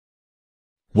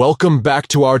Welcome back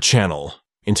to our channel.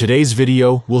 In today's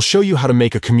video, we'll show you how to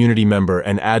make a community member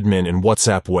and admin in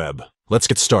WhatsApp Web. Let's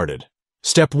get started.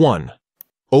 Step 1.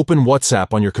 Open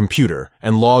WhatsApp on your computer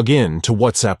and log in to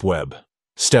WhatsApp Web.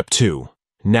 Step 2.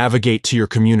 Navigate to your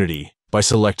community by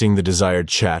selecting the desired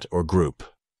chat or group.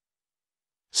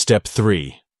 Step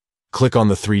 3. Click on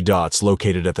the three dots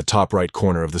located at the top right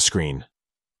corner of the screen.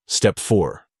 Step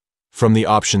 4. From the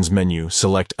Options menu,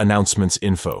 select Announcements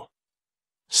Info.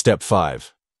 Step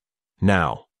 5.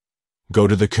 Now, go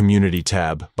to the Community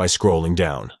tab by scrolling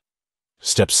down.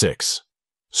 Step 6.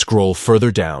 Scroll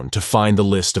further down to find the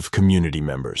list of community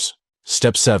members.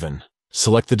 Step 7.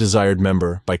 Select the desired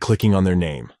member by clicking on their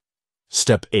name.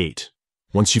 Step 8.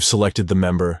 Once you've selected the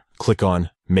member, click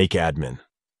on Make Admin.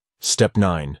 Step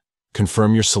 9.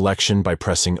 Confirm your selection by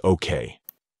pressing OK.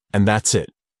 And that's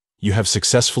it. You have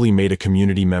successfully made a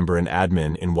community member and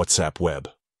admin in WhatsApp Web.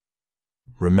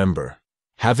 Remember,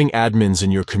 having admins in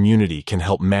your community can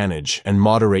help manage and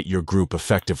moderate your group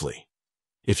effectively.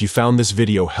 If you found this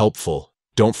video helpful,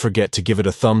 don't forget to give it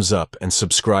a thumbs up and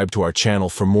subscribe to our channel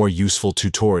for more useful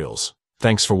tutorials.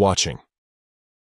 Thanks for watching.